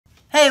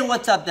Hey,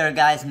 what's up there,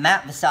 guys?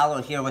 Matt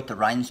Vasallo here with the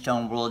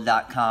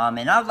rhinestoneworld.com,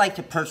 and I'd like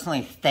to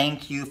personally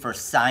thank you for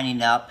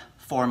signing up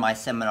for my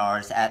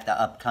seminars at the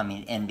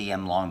upcoming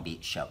NBM Long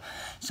Beach show.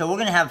 So we're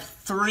going to have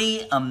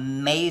 3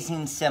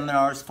 amazing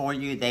seminars for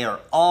you. They are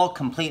all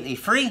completely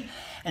free.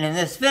 And in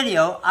this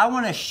video, I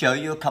want to show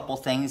you a couple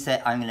things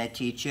that I'm going to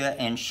teach you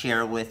and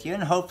share with you.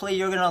 And hopefully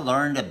you're going to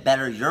learn to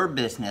better your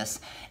business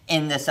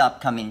in this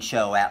upcoming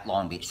show at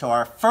Long Beach. So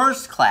our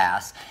first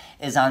class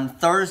is on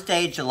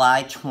Thursday,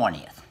 July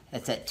 20th.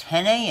 It's at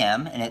 10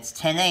 a.m. and it's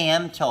 10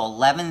 a.m. till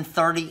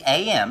 11:30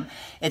 a.m.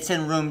 It's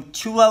in room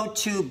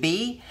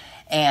 202B,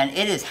 and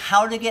it is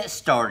how to get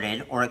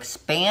started or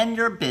expand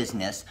your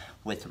business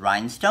with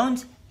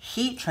rhinestones,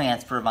 heat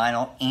transfer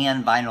vinyl,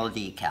 and vinyl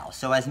decal.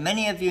 So as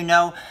many of you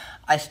know,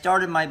 I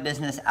started my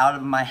business out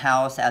of my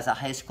house as a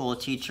high school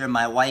teacher,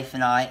 my wife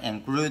and I,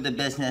 and grew the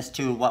business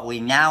to what we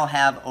now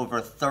have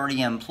over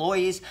 30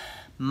 employees.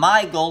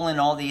 My goal in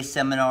all these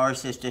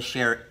seminars is to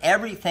share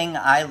everything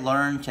I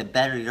learned to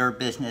better your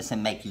business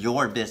and make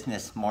your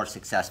business more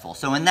successful.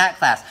 So in that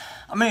class,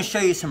 I'm going to show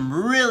you some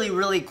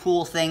really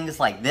cool things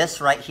like this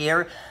right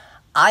here.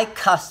 I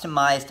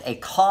customized a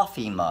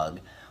coffee mug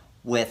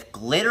with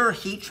glitter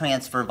heat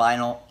transfer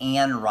vinyl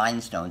and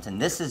rhinestones,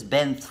 and this has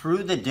been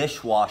through the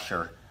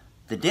dishwasher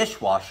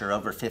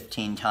over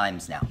 15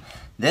 times now.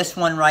 This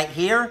one right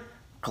here,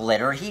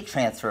 glitter heat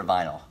transfer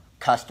vinyl.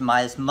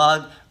 Customized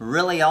mug,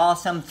 really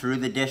awesome, through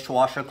the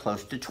dishwasher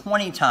close to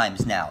 20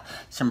 times now.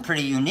 Some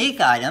pretty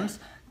unique items,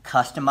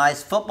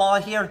 customized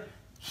football here,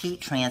 heat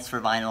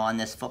transfer vinyl on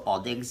this football.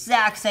 The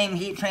exact same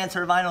heat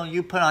transfer vinyl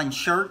you put on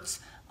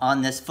shirts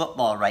on this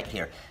football right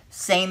here.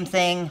 Same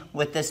thing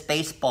with this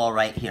baseball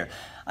right here.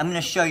 I'm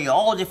going to show you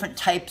all different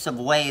types of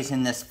ways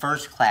in this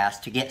first class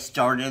to get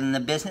started in the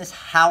business,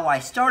 how I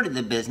started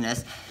the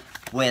business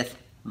with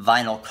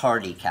vinyl car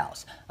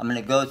decals. I'm going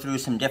to go through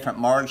some different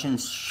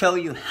margins, show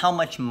you how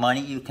much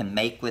money you can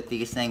make with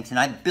these things. And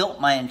I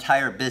built my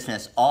entire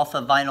business off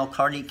of vinyl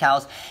car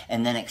decals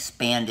and then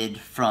expanded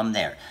from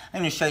there.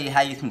 I'm going to show you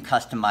how you can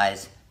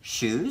customize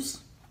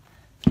shoes,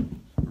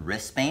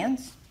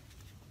 wristbands,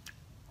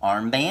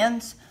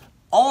 armbands,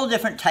 all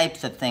different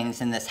types of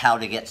things in this how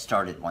to get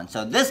started one.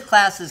 So this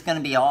class is going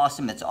to be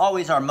awesome. It's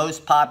always our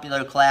most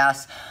popular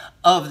class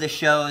of the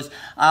shows.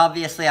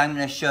 Obviously, I'm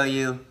going to show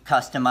you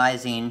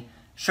customizing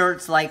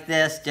shirts like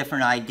this,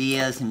 different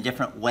ideas and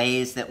different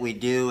ways that we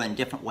do and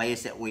different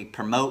ways that we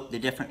promote the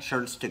different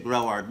shirts to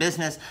grow our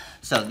business.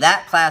 So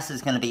that class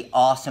is going to be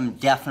awesome.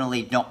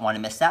 Definitely don't want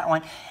to miss that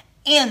one.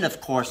 And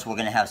of course, we're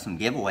going to have some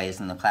giveaways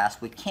in the class.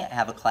 We can't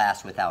have a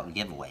class without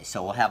giveaways.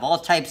 So we'll have all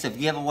types of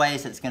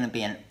giveaways. It's going to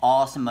be an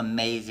awesome,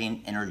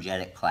 amazing,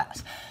 energetic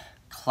class.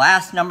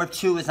 Class number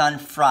 2 is on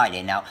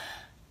Friday. Now,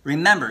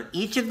 remember,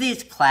 each of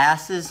these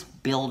classes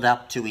build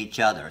up to each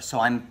other.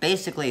 So I'm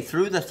basically,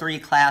 through the 3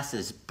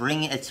 classes,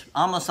 it's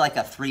almost like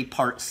a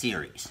 3-part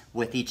series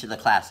with each of the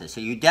classes.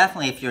 So you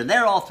definitely, if you're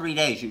there all 3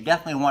 days, you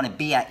definitely want to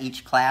be at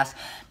each class,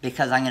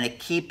 because I'm going to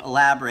keep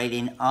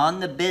elaborating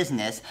on the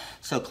business.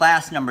 So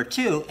class number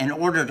 2, in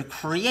order to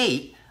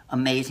create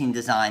amazing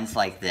designs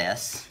like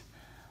this,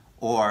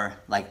 or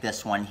like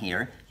this one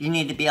here, you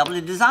need to be able to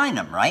design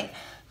them, right?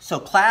 So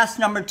class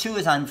number 2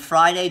 is on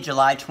Friday,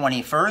 July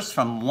 21st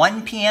from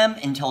 1 p.m.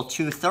 until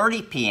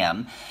 2:30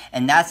 p.m.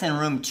 And that's in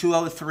room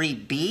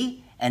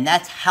 203B. And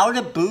that's how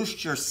to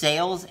boost your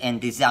sales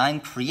and design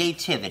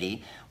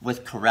creativity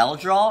with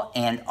CorelDRAW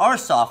and our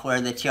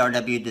software, the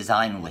TRW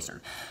Design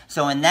Wizard.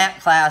 So in that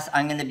class,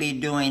 I'm going to be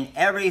doing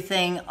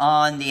everything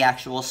on the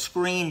actual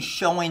screen,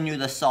 showing you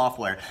the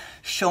software,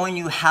 showing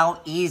you how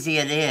easy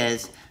it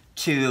is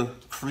to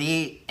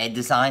create a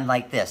design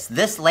like this.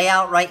 This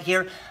layout right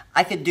here,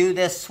 I could do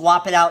this,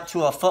 swap it out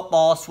to a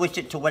football, switch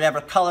it to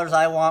whatever colors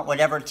I want,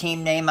 whatever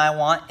team name I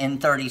want in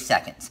 30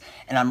 seconds.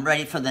 And I'm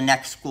ready for the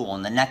next school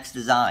and the next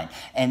design.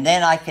 And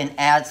then I can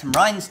add some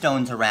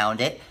rhinestones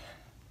around it.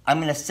 I'm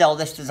going to sell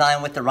this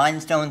design with the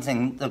rhinestones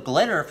and the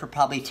glitter for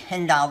probably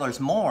 $10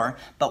 more,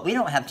 but we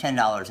don't have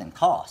 $10 in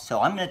cost.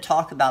 So I'm going to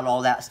talk about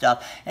all that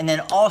stuff and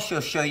then also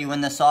show you in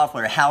the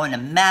software how in a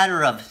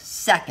matter of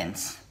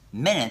seconds,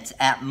 minutes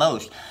at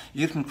most,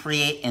 you can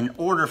create an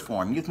order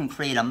form, you can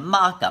create a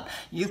mock-up,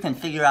 you can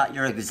figure out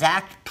your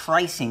exact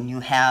pricing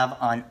you have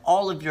on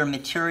all of your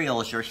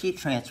materials, your heat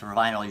transfer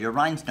vinyl, your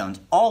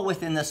rhinestones, all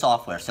within the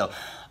software. So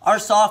our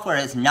software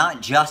is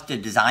not just a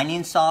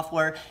designing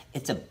software,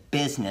 it's a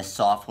business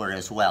software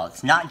as well.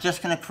 It's not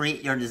just going to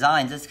create your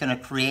designs, it's going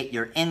to create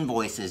your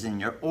invoices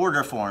and your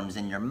order forms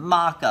and your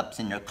mock-ups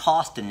and your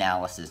cost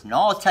analysis and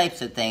all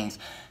types of things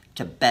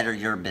to better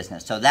your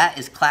business. So that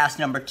is class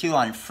number 2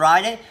 on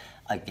Friday.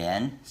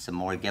 Again, some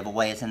more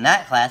giveaways in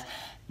that class.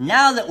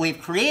 Now that we've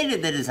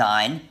created the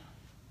design,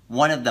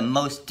 one of the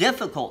most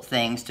difficult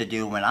things to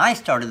do when I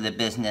started the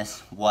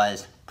business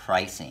was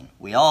pricing.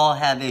 We all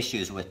have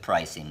issues with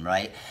pricing,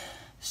 right?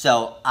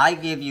 So I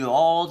give you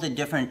all the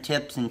different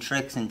tips and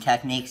tricks and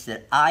techniques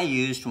that I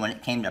used when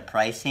it came to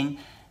pricing.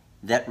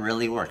 that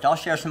really worked. I'll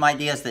share some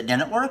ideas that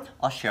didn't work.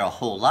 I'll share a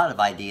whole lot of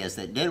ideas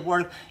that did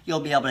work. You'll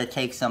be able to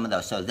take some of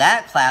those. So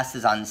that class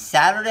is on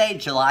Saturday,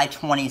 July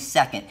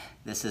 22nd.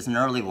 This is an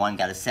early one.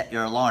 Got to set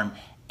your alarm.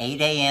 8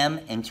 a.m.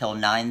 until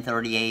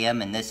 9:30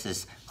 a.m. and this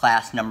is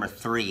class number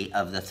 3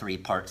 of the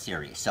 3-part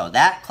series. So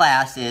that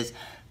class is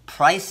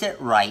Price It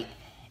Right.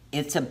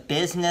 It's a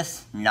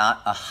business,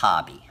 not a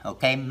hobby,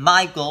 okay?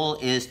 My goal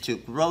is to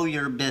grow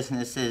your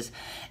businesses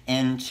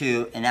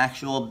into an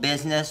actual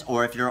business,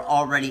 or if you're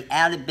already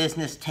at a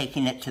business,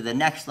 taking it to the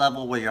next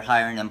level where you're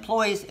hiring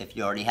employees. If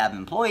you already have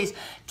employees,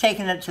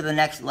 taking it to the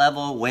next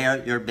level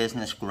where your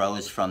business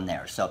grows from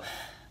there. So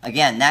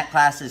again, that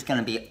class is going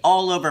to be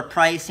all over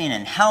pricing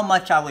and how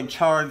much I would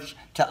charge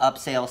to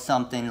upsell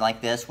something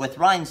like this with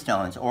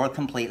rhinestones or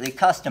completely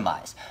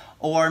customized,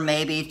 or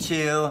maybe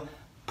to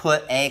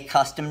put a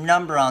custom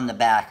number on the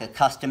back, a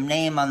custom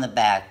name on the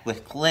back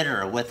with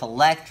glitter, with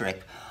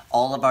electric,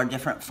 all of our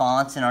different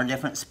fonts and our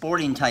different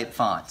sporting type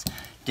fonts.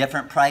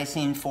 Different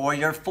pricing for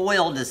your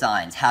foil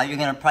designs. How you're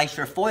going to price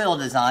your foil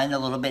design a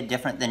little bit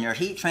different than your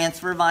heat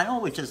transfer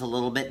vinyl, which is a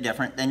little bit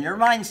different than your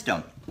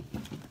rhinestone.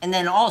 And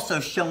then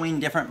also showing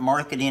different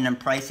marketing and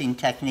pricing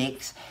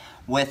techniques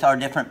with our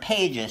different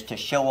pages to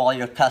show all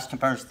your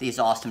customers these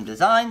awesome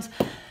designs.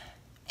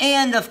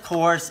 And of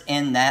course,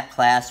 in that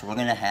class, we're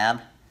going to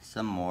have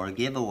some more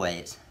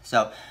giveaways.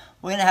 So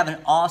we're going to have an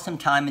awesome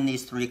time in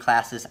these 3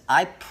 classes.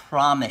 I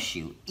promise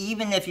you,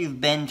 even if you've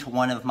been to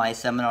one of my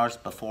seminars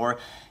before,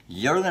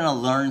 you're going to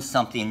learn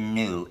something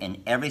new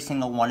in every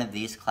single one of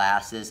these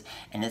classes,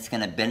 and it's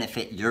going to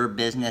benefit your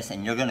business,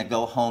 and you're going to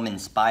go home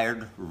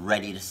inspired,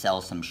 ready to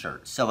sell some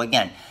shirts. So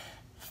again,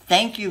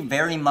 thank you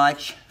very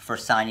much for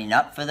signing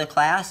up for the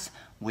class.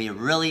 We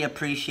really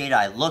appreciate it.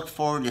 I look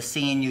forward to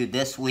seeing you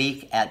this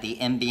week at the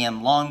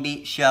NBM Long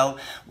Beach show.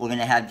 We're going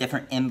to have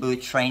different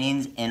in-booth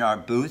trainings in our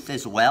booth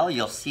as well.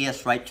 You'll see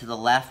us right to the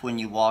left when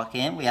you walk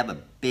in. We have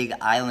a big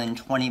island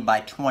 20 by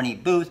 20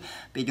 booth.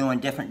 Be doing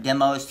different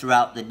demos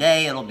throughout the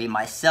day. It'll be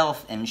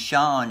myself and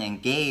Sean and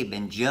Gabe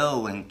and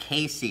Joe and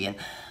Casey and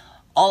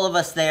all of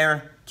us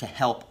there to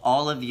help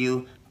all of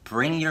you.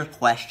 Bring your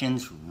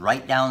questions,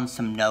 write down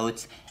some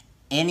notes.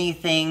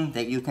 Anything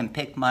that you can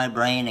pick my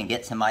brain and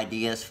get some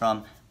ideas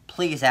from,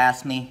 please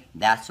ask me.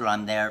 That's what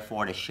I'm there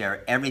for, to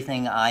share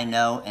everything I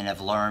know and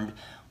have learned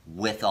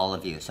with all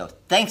of you. So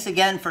thanks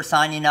again for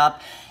signing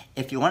up.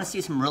 If you want to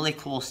see some really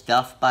cool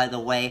stuff, by the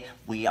way,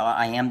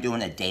 I am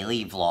doing a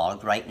daily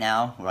vlog right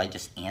now where I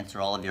just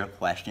answer all of your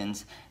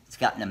questions. It's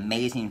gotten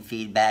amazing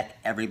feedback.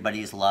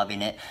 Everybody's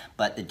loving it.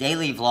 But the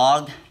daily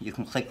vlog, you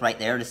can click right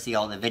there to see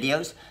all the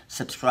videos.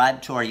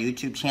 Subscribe to our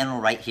YouTube channel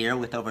right here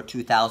with over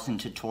 2,000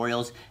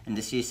 tutorials, and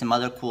to see some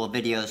other cool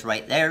videos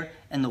right there.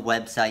 And the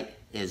website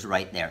is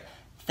right there.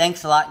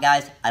 Thanks a lot,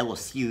 guys. I will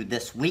see you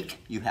this week.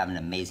 You have an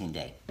amazing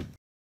day.